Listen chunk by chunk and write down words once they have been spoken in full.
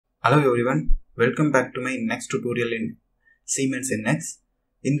Hello everyone, welcome back to my next tutorial in Siemens NX.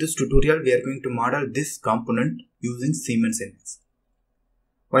 In this tutorial, we are going to model this component using Siemens NX.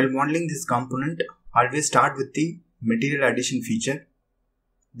 While modeling this component, always start with the material addition feature,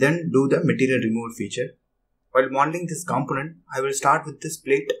 then do the material removal feature. While modeling this component, I will start with this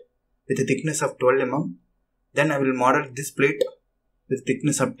plate with a thickness of 12 mm, then I will model this plate with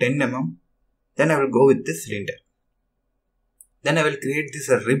thickness of 10 mm, then I will go with this cylinder. Then I will create this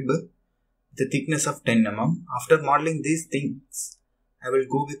rib with the thickness of 10 mm. After modeling these things, I will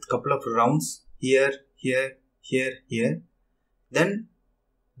go with couple of rounds here, here, here, here. Then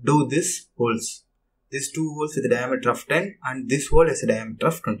do this holes. These two holes with a diameter of 10 and this hole has a diameter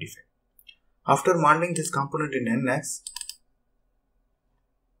of 25. After modeling this component in NX,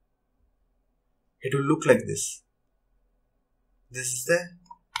 it will look like this. This is the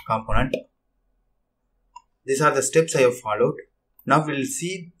component. These are the steps I have followed. Now we will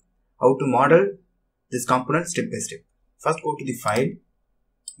see how to model this component step by step. First go to the file,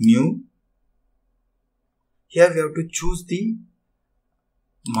 new. Here we have to choose the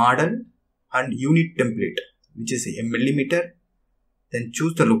model and unit template, which is a millimeter. Then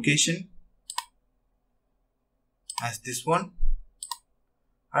choose the location as this one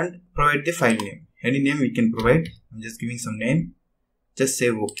and provide the file name. Any name we can provide. I'm just giving some name. Just say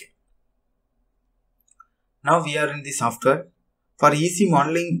OK. Now we are in the software. For easy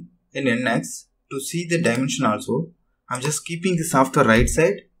modeling in NX, to see the dimension also, I'm just keeping the software right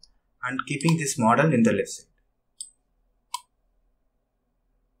side and keeping this model in the left side.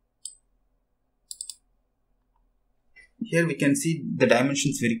 Here we can see the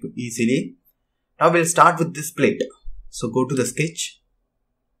dimensions very easily. Now we'll start with this plate. So go to the sketch.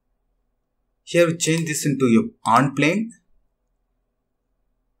 Here we change this into your on plane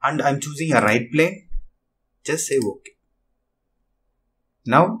and I'm choosing a right plane. Just say OK.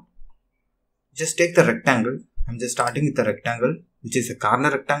 Now just take the rectangle. I'm just starting with the rectangle, which is a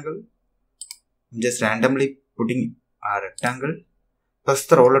corner rectangle. I'm just randomly putting a rectangle. Press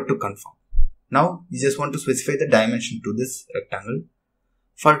the roller to confirm. Now you just want to specify the dimension to this rectangle.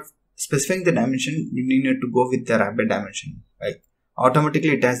 For specifying the dimension, you need to go with the rabbit dimension. Right?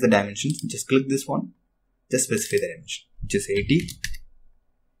 Automatically it has the dimensions. Just click this one. Just specify the dimension, which is 80.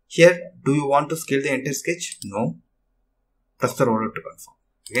 Here, do you want to scale the entire sketch? No. Press the roller to confirm.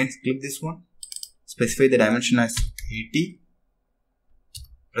 Again, click this one. Specify the dimension as 80.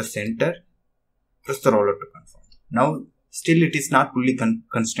 Press enter. Press the roller to confirm. Now, still it is not fully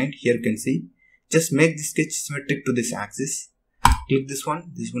constrained. Here you can see. Just make the sketch symmetric to this axis. Click this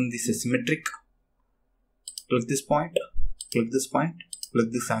one. This one is symmetric. Click this point. Click this point.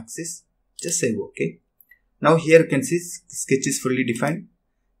 Click this axis. Just say OK. Now here you can see the sketch is fully defined.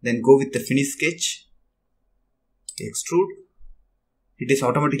 Then go with the finish sketch. Extrude. It is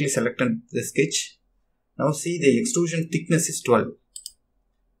automatically selected the sketch. Now see the extrusion thickness is 12.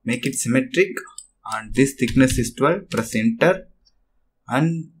 Make it symmetric and this thickness is 12. Press enter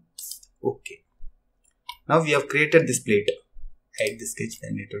and OK. Now we have created this plate. Hide the sketch,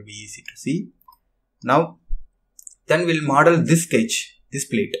 then it will be easy to see. Now then we'll model this sketch, this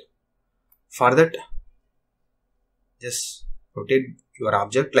plate. For that, just rotate your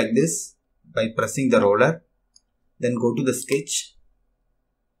object like this by pressing the roller. Then go to the sketch.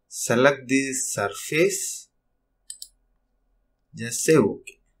 Select this surface. Just say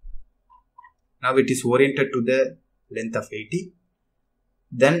OK. Now it is oriented to the length of 80.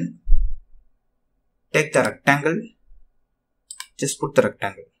 Then take the rectangle. Just put the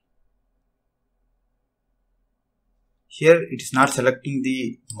rectangle. Here it is not selecting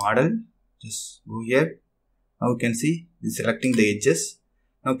the model. Just go here. Now you can see it is selecting the edges.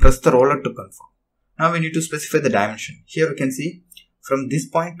 Now press the roller to confirm. Now we need to specify the dimension. Here we can see from this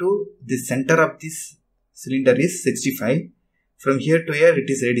point to the center of this cylinder is 65. From here to here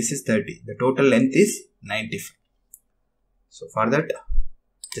its radius is 30. The total length is 95. So for that,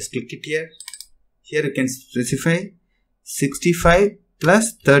 just click it here. Here you can specify 65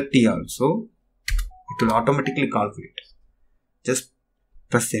 plus 30 also. It will automatically calculate. Just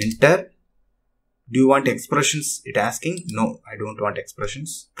press enter. Do you want expressions? It asking. No, I don't want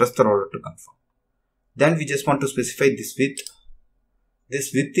expressions. Press the roller to confirm. Then we just want to specify this width.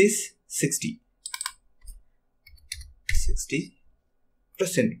 This width is 60. 60.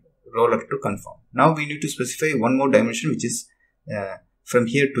 Press roller to confirm. Now we need to specify one more dimension, which is from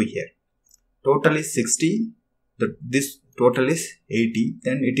here to here. Total is 60. This total is 80.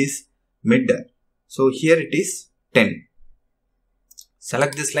 Then it is mid. So here it is 10.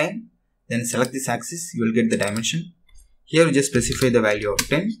 Select this line. Then select this axis. You will get the dimension. Here you just specify the value of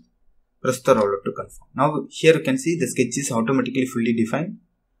 10. Press the roller to confirm. Now here you can see the sketch is automatically fully defined.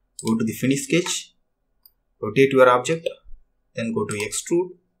 go to the finish sketch, rotate your object, then go to extrude,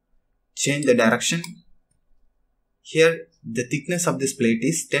 change the direction. Here the thickness of this plate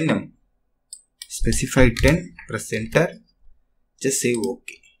is 10 mm. Specify 10, press enter, just say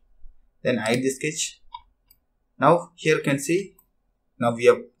OK. Then hide the sketch. Now here you can see, now we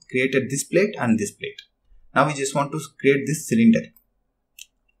have created this plate and this plate. Now we just want to create this cylinder.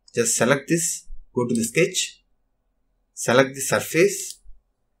 Just select this, go to the sketch, select the surface.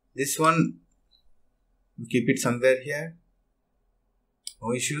 This one, keep it somewhere here.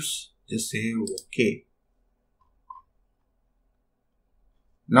 No issues, just say OK.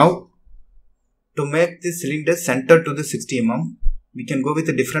 Now to make this cylinder center to the 60 mm, we can go with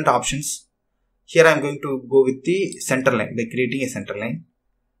the different options. Here I am going to go with the center line by creating a center line.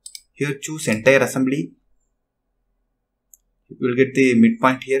 Here choose entire assembly. You will get the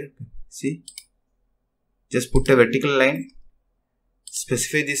midpoint here. See, just put a vertical line.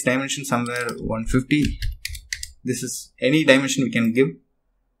 Specify this dimension somewhere 150. This is any dimension we can give,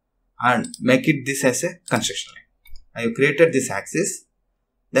 and make it this as a construction line. I have created this axis.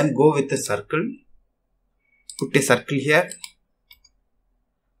 Then go with the circle. Put a circle here.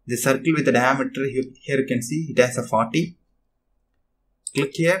 The circle with the diameter here you can see it has a 40.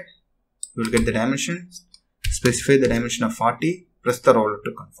 Click here. You will get the dimension. Specify the dimension of 40. Press the roller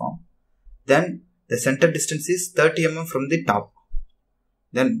to confirm. Then the center distance is 30 mm from the top.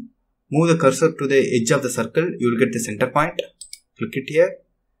 Then move the cursor to the edge of the circle. You will get the center point. Click it here.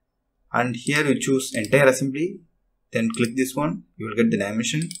 And here you choose entire assembly. Then click this one. You will get the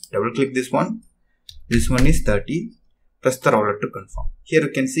dimension. Double click this one. This one is 30. Press the roller to confirm. Here you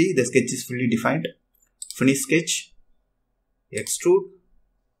can see the sketch is fully defined. Finish sketch. Extrude.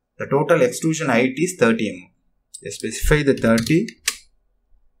 The total extrusion height is 30 mm. Just specify the 30.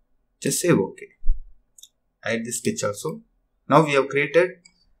 Just say OK. Hide this sketch also. Now we have created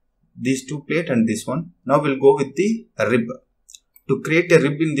these two plates and this one. Now we'll go with the rib. To create a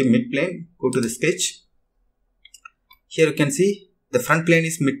rib in the mid plane, go to the sketch. Here you can see the front plane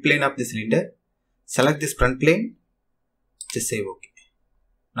is mid plane of the cylinder. Select this front plane. Just say OK.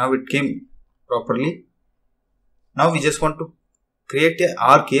 Now it came properly. Now we just want to create an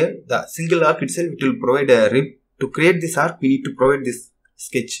arc here. The single arc itself, it will provide a rib. To create this arc, we need to provide this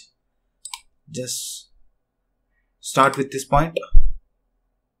sketch. Just start with this point.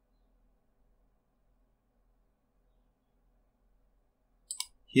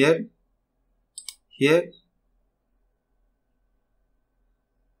 Here, here,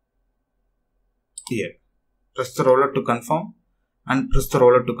 here. Press the roller to confirm and press the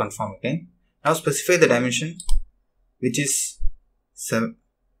roller to confirm again. Now specify the dimension, which is 7.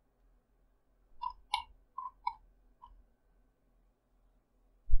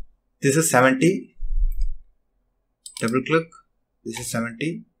 This is 70. Double click. This is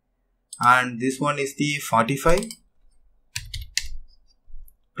 70. And this one is the 45.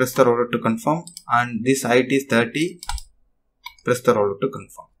 Press the roller to confirm. And this height is 30. Press the roller to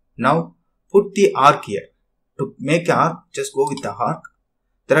confirm. Now put the arc here. To make an arc, just go with the arc.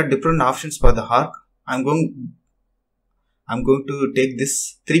 There are different options for the arc. I'm going to take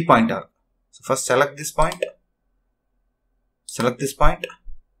this 3-point arc. So first select this point. Select this point.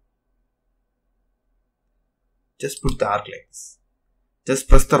 Just put the arc like this. Just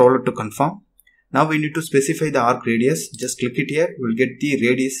press the roller to confirm. Now we need to specify the arc radius. Just click it here. You will get the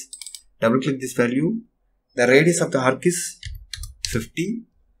radius. Double click this value. The radius of the arc is 50.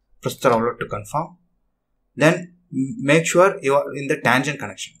 Press the roller to confirm. Then make sure you are in the tangent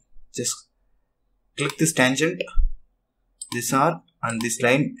connection. Just click this tangent. This arc and this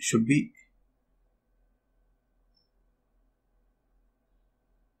line should be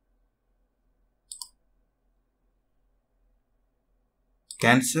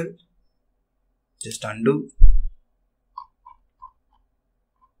cancel. Just undo.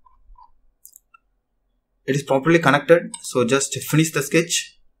 It is properly connected. So just finish the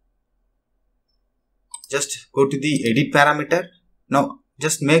sketch. Just go to the edit parameter. Now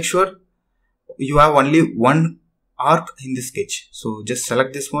just make sure you have only one arc in the sketch. So just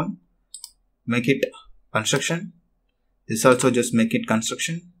select this one. Make it construction. This also just make it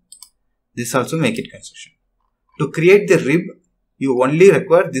construction. This also make it construction. To create the rib, you only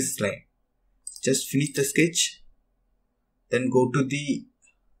require this line. Just finish the sketch. Then go to the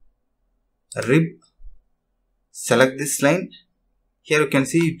rib. Select this line. Here you can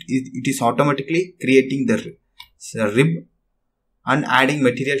see it is automatically creating the rib and adding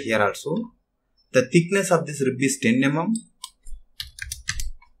material here also. The thickness of this rib is 10 mm.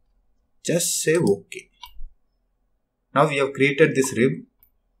 Just say OK. Now we have created this rib.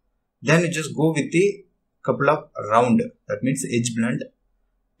 Then you just go with the couple of round, that means edge blend.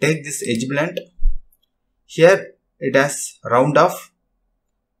 take this edge blend. Here it has round off,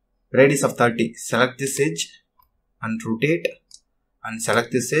 radius of 30. Select this edge and rotate and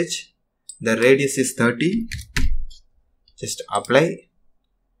select this edge. The radius is 30. Just apply.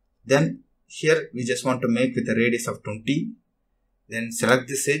 Then here we just want to make with a radius of 20. Then select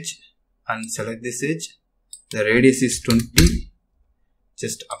this edge and select this edge. The radius is 20.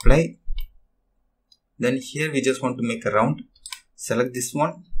 Just apply. Then here we just want to make a round. Select this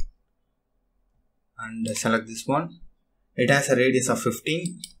one and select this one. It has a radius of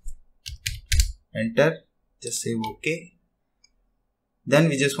 15. Enter. Just say OK. Then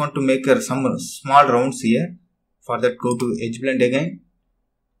we just want to make some small rounds here. For that, go to edge blend again.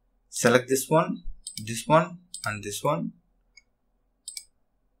 Select this one and this one.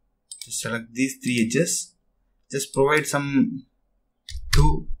 Just select these three edges. Just provide some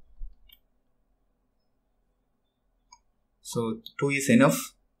 2. So 2 is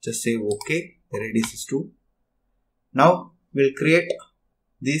enough. Just say OK. The radius is 2. Now we'll create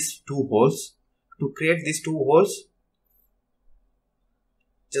these 2 holes. To create these 2 holes,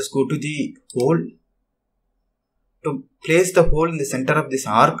 just go to the hole. To place the hole in the center of this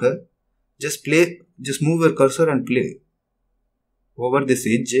arc, just move your cursor and play over this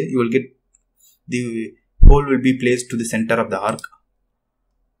edge. You will get the hole will be placed to the center of the arc.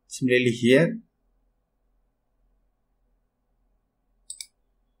 Similarly here.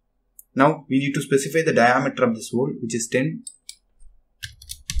 Now we need to specify the diameter of this hole, which is 10,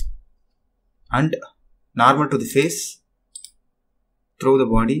 and normal to the face. Through the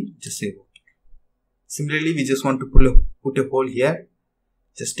body, just say OK. Similarly, we just want to put a hole here.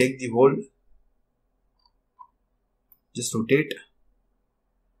 Just take the hole, just rotate,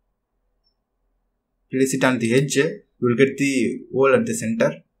 place it on the edge. You will get the hole at the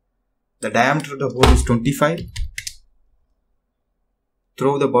center. The diameter of the hole is 25.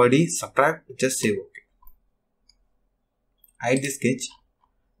 Through the body, subtract, just say OK. Hide the sketch.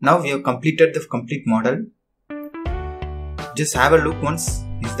 Now we have completed the complete model. Just have a look once.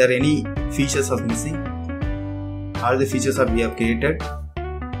 Is there any features are missing? All the features are we have created.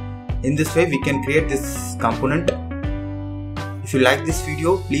 In this way we can create this component. If you like this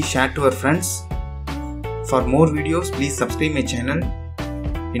video, please share to your friends. For more videos, please subscribe my channel.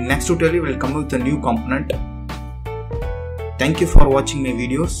 In next tutorial we will come with a new component. Thank you for watching my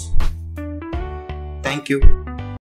videos. Thank you.